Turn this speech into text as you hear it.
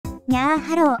Yeah,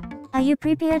 hello. Are you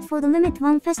prepared for the Limit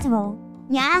 1 festival?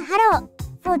 Yeah, hello.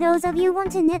 For those of you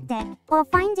want to net deck or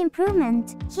find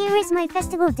improvement, here is my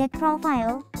festival deck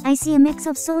profile. I see a mix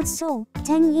of Sword Soul,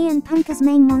 Tenyi and Punk as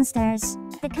main monsters.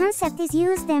 The concept is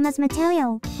use them as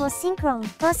material for synchro,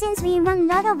 but since we run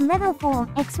lot of level 4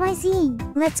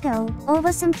 XYZ, let's go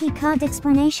over some key card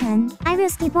explanation. I will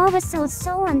skip over Sword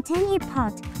Soul and Tenyi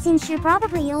part, since you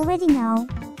probably already know.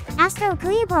 Astral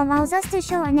Cleaver allows us to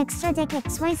show an extra deck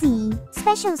XYZ,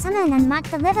 special summon and mark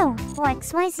the level for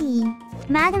XYZ.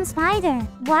 Madam Spider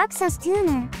works as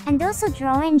tuner and also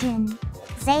draw engine.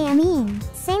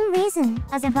 Same reason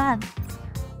as above.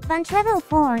 Bunch level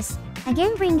 4s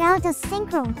again bring out a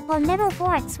synchro or level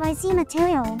 4 XYZ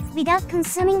material without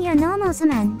consuming your normal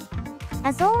summon.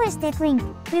 As always, deck link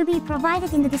will be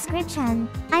provided in the description.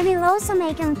 I will also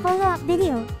make a follow-up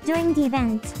video during the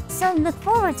event, so look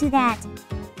forward to that.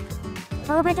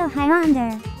 Orbital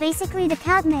Highlander, basically the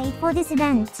card made for this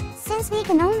event. Since we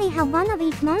can only have one of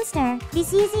each monster,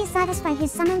 this easy satisfy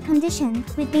his summon condition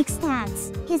with big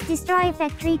stats. His destroy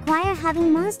effect require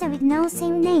having monster with no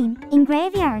same name in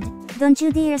graveyard. Don't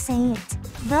you dare say it.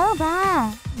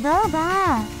 Boba!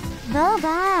 Boba!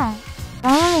 Boba!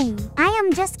 Oi! I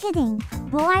am just kidding.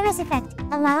 Boira's effect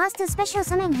allows us to special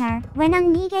summon her when a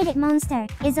negated monster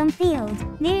is on field.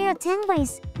 There are 10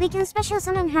 ways we can special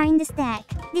summon her in this deck.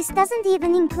 This doesn't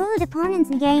even include opponent's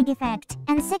negate effect,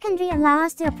 and secondary allows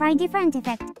us to apply different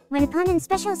effect when opponent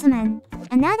special summon.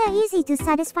 Another easy to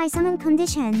satisfy summon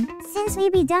condition, since we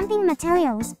be dumping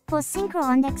materials for synchro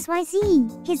and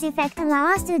XYZ. His effect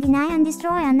allows us to deny and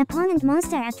destroy an opponent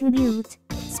monster attribute.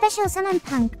 Special summon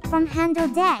Punk from handle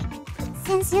deck.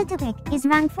 Since Utopic is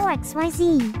rank 4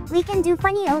 XYZ, we can do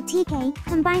funny OTK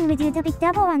combined with Utopic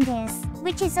double on this,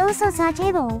 which is also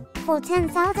searchable for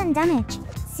 10,000 damage.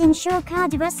 Since show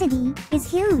card diversity is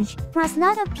huge, plus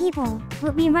lot of people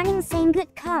will be running same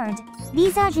good card.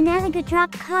 These are generally good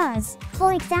drop cards.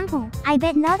 For example, I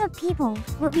bet lot of people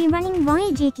will be running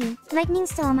Roijiki, Lightning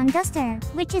Storm and Duster,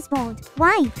 which is bold,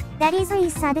 wipe, that easily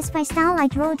satisfies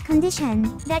Starlight Road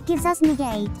condition, that gives us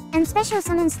negate, and special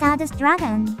summon Stardust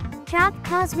Dragon. Trap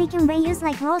cards we can reuse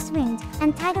like Lost Wind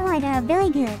and Tidal Light are very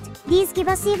good. These give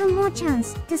us even more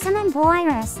chance to summon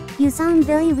Boiras. You sound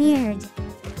very weird.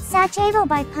 Searchable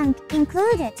by Punk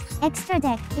included. Extra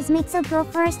deck is mix of go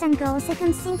first and go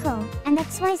second synchro and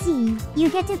XYZ. You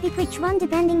get to pick which one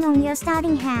depending on your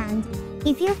starting hand.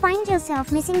 If you find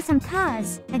yourself missing some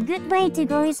cards, a good way to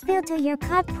go is filter your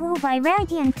card pool by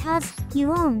rarity and cards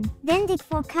you own. Then dig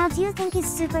for cards you think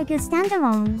is super good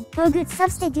standalone, or good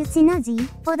substitute synergy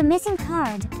for the missing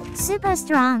card. Super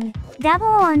strong. Double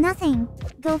or nothing.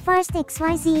 Go first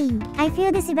XYZ. I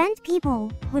feel this event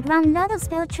people would run lot of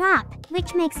spell trap,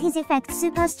 which makes his effect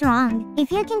super strong.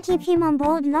 If you can keep him on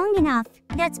board long enough,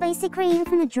 that's basically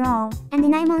infinite draw and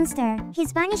deny monster.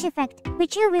 His banish effect,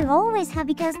 which you will always have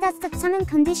because that's the summon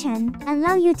condition,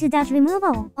 allow you to dodge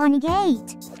removal or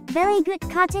negate. Very good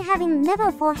card to have in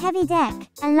level 4 heavy deck.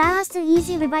 Allow us to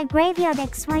easy revive graveyard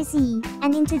XYZ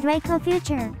and into Draco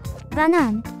future. Run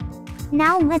on.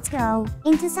 Now let's go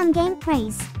into some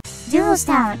gameplays. Duel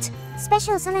start.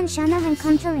 Special summon Shana when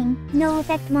controlling no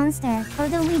effect monster,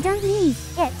 although we don't need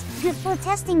it. Good for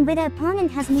testing whether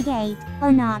opponent has negate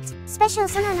or not. Special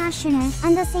summon Ashuna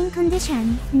under same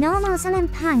condition. Normal summon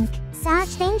Punk.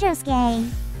 Such dangerous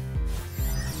game.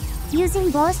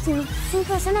 Using boss to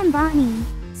synchro summon Barney.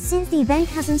 Since the event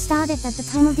hasn't started at the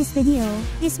time of this video,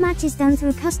 this match is done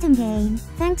through custom game.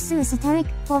 Thanks to Esoteric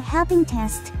for helping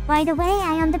test. By the way,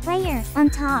 I am the player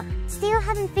on top. Still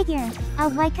haven't figured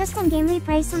out why custom game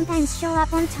replays sometimes show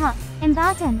up on top and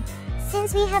bottom.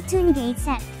 Since we have 2 negate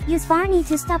set, use Barney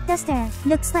to stop Duster.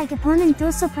 Looks like opponent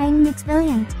also playing mixed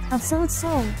variant of Sword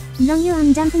Soul.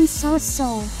 Longyuan dumping Sword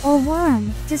Soul or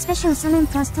Worm to special summon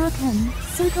plus token.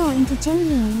 Synchro into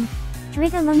Changing.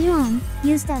 Trigger Longyuan,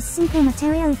 used as synchro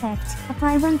material effect.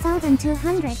 Apply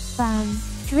 1200 bomb.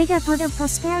 Trigger Pot of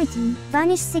Prosperity,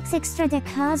 banish 6 extra deck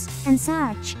cards, and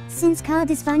search. Since card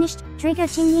is banished, trigger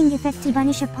Changing effect to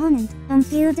banish opponent on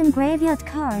field and graveyard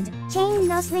card. Chain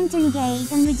Lost Ring to negate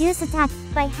and reduce attack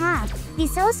by half.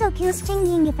 This also kills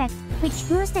Changing effect, which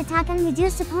boosts attack and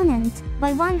reduce opponent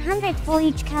by 100 for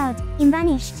each card in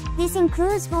banished. This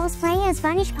includes both players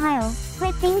banish pile,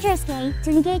 clip Dangerous Gate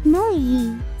to negate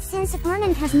Moe. Since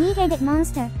opponent has negated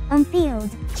monster on field,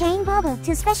 Chain Bubble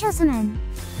to special summon.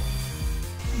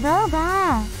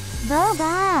 Boba!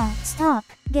 Boba! Stop,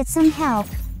 get some help.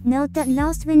 Note that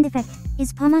Lost Wind effect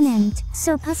is permanent,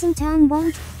 so passing turn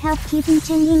won't help keeping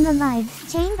Changing alive.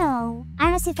 Chain Bow.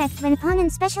 Iris effect when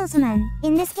opponent special summon.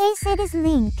 In this case it is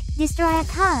Link. Destroy a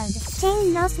card.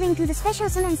 Chain Lost Ring to the special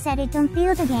summon, set it on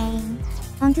field again.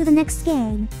 On to the next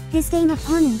game. This game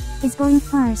opponent is going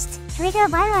first. Trigger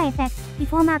viral effect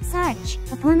before map search.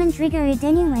 Opponent trigger it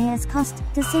anyway as cost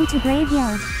to send to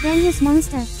graveyard. Then use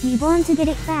monster reborn to get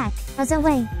it back as a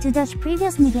way to dodge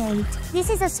previous negate.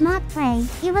 This is a smart play.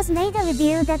 It was later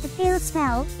revealed that the field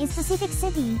spell is Pacific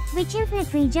City, which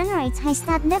infinitely generates high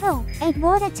stat level 8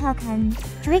 water token.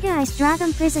 Trigger Ice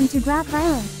Dragon Prison to grab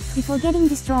viral before getting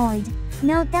destroyed.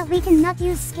 Note that we cannot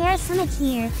use Scare Summit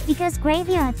here, because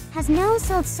Graveyard has no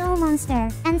Sword Soul monster,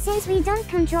 and since we don't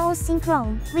control Synchro,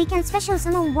 we can special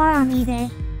summon War on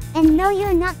either. And no,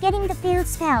 you're not getting the field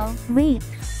spell. RIP.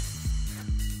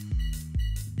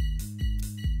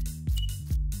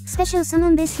 Special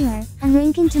summon Vizier, and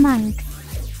link into Monk.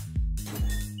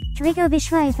 Trigger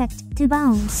Vishwa effect to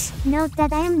bounce. Note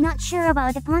that I am not sure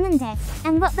about opponent deck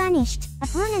and what vanished.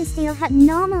 Opponent still had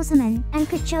normal summon and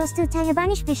could choose to tie a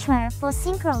banish Vishwa for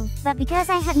synchro, but because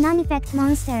I had non-effect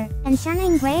monster and Shana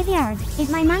in graveyard,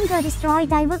 if my man got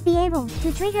destroyed I would be able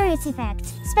to trigger its effect.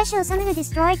 Special summon a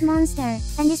destroyed monster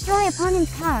and destroy opponent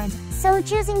card, so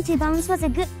choosing to bounce was a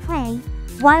good play.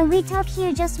 While we talk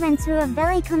here just went through a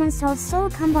very common Sword Soul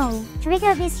combo,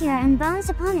 trigger Vizier and bounce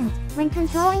opponent when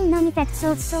controlling non-effect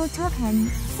Sword Soul token.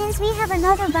 Since we have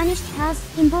another banished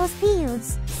cast in both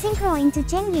fields, synchro into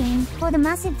Jengin for the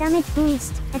massive damage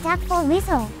boost, attack for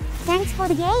Lizzo. Thanks for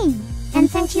the game, and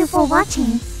thank you for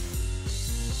watching.